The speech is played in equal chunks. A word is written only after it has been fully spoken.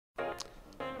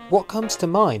What comes to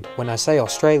mind when I say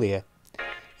Australia?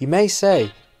 You may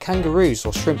say kangaroos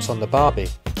or shrimps on the barbie,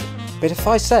 but if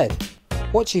I said,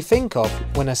 what do you think of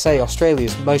when I say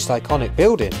Australia's most iconic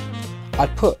building?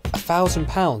 I'd put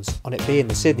 £1,000 on it being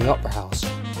the Sydney Opera House.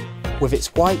 With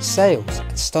its white sails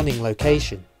and stunning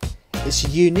location, it's a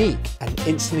unique and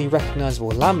instantly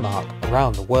recognisable landmark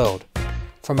around the world,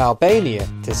 from Albania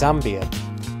to Zambia,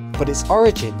 but its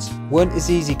origins weren't as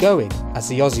easygoing as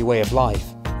the Aussie way of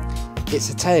life. It's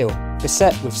a tale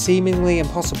beset with seemingly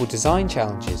impossible design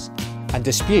challenges and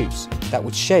disputes that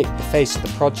would shape the face of the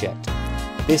project.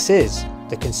 This is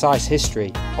the concise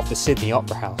history of the Sydney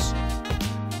Opera House.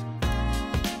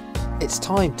 It's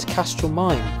time to cast your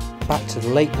mind back to the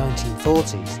late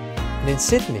 1940s, and in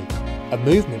Sydney, a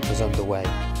movement was underway.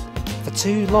 For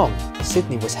too long,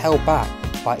 Sydney was held back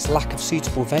by its lack of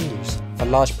suitable venues for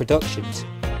large productions,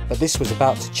 but this was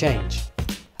about to change.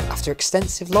 After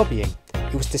extensive lobbying,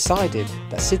 it was decided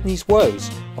that Sydney's woes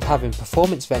of having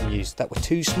performance venues that were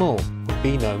too small would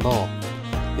be no more.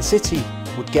 The city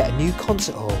would get a new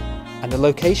concert hall, and the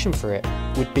location for it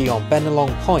would be on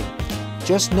Bennelong Point,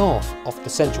 just north of the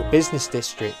central business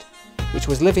district, which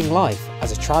was living life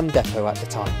as a tram depot at the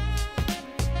time.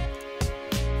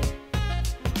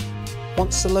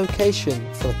 Once the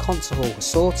location for the concert hall was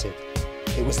sorted,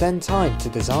 it was then time to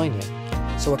design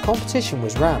it. So a competition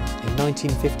was ran in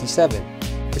 1957,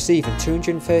 receiving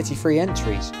 233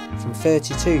 entries from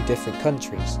 32 different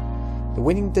countries. The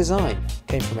winning design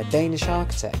came from a Danish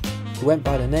architect who went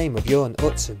by the name of Johan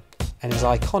Utzon and his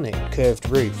iconic curved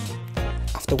roof.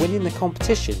 After winning the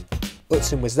competition,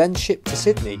 Utzon was then shipped to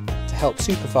Sydney to help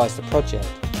supervise the project,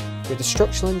 with the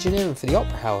structural engineering for the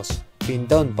Opera House being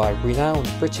done by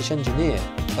renowned British engineer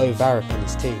O. Varick and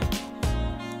his team.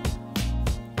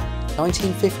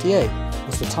 1958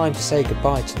 was the time to say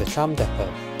goodbye to the tram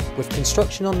depot, with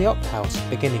construction on the Opera House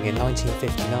beginning in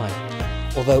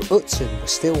 1959, although Utzon was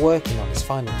still working on his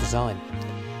final design.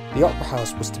 The Opera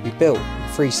House was to be built in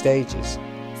 3 stages,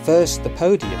 first the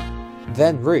podium,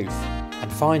 then roof, and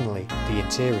finally the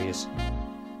interiors.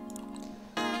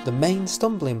 The main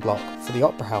stumbling block for the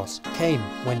Opera House came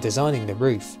when designing the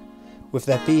roof, with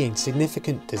there being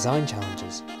significant design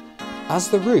challenges. As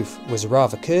the roof was a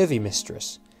rather curvy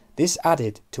mistress, this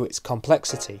added to its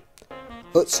complexity.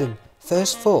 Utzon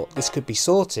first thought this could be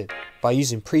sorted by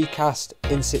using precast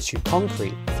in situ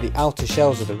concrete for the outer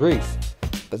shells of the roof,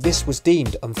 but this was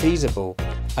deemed unfeasible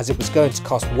as it was going to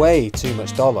cost way too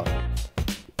much dollar.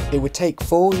 It would take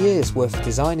 4 years worth of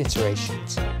design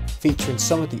iterations, featuring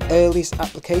some of the earliest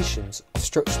applications of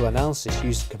structural analysis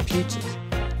using computers,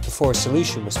 before a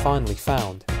solution was finally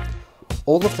found.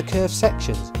 All of the curved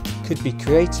sections could be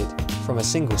created from a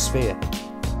single sphere.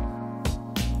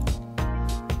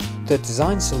 The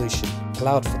design solution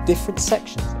allowed for different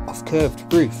sections of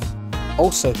curved roof,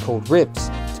 also called ribs,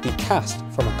 to be cast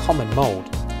from a common mould.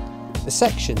 The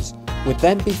sections would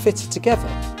then be fitted together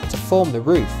to form the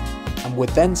roof and would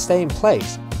then stay in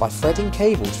place by threading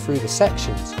cables through the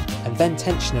sections and then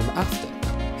tensioning them after,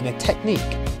 in a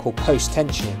technique called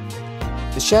post-tensioning.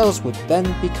 The shells would then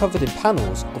be covered in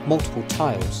panels of multiple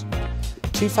tiles.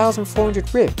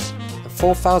 2,400 ribs and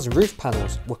 4,000 roof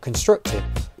panels were constructed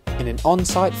in an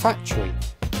on-site factory,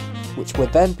 which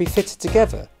would then be fitted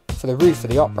together for the roof of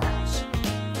the Opera House.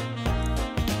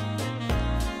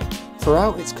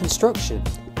 Throughout its construction,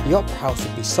 the Opera House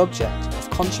would be subject of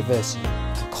controversy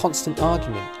and constant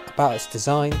argument about its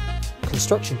design,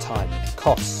 construction time and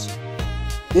costs.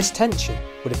 This tension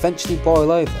would eventually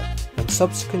boil over when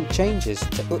subsequent changes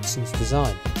to Utzon's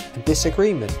design and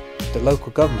disagreement with the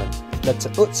local government led to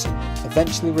Utzon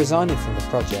eventually resigning from the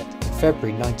project in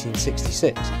February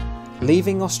 1966,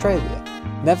 leaving Australia,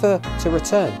 never to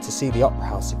return to see the Opera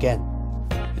House again.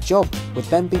 The job would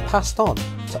then be passed on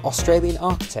to Australian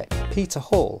architect Peter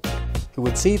Hall, who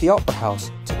would see the Opera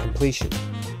House to completion.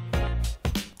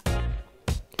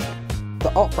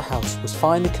 The Opera House was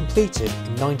finally completed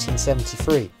in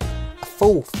 1973, a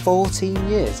full 14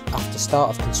 years after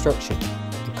start of construction,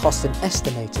 and cost an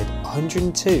estimated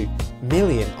 102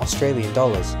 million Australian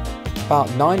dollars, about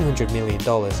 $900 million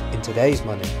in today's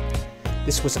money.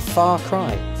 This was a far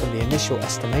cry from the initial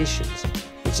estimations,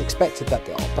 which expected that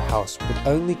the Opera House would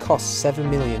only cost $7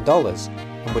 million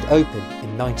and would open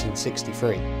in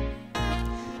 1963.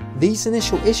 These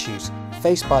initial issues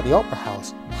faced by the Opera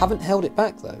House haven't held it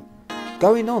back though,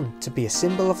 going on to be a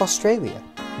symbol of Australia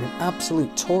and an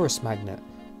absolute tourist magnet,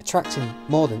 attracting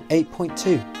more than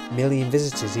 8.2 million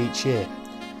visitors each year.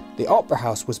 The Opera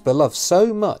House was beloved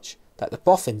so much that the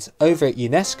boffins over at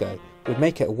UNESCO would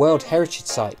make it a World Heritage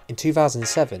Site in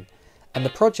 2007, and the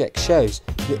project shows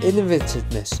the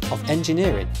innovativeness of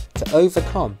engineering to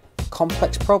overcome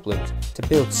complex problems to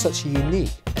build such a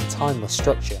unique and timeless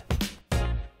structure.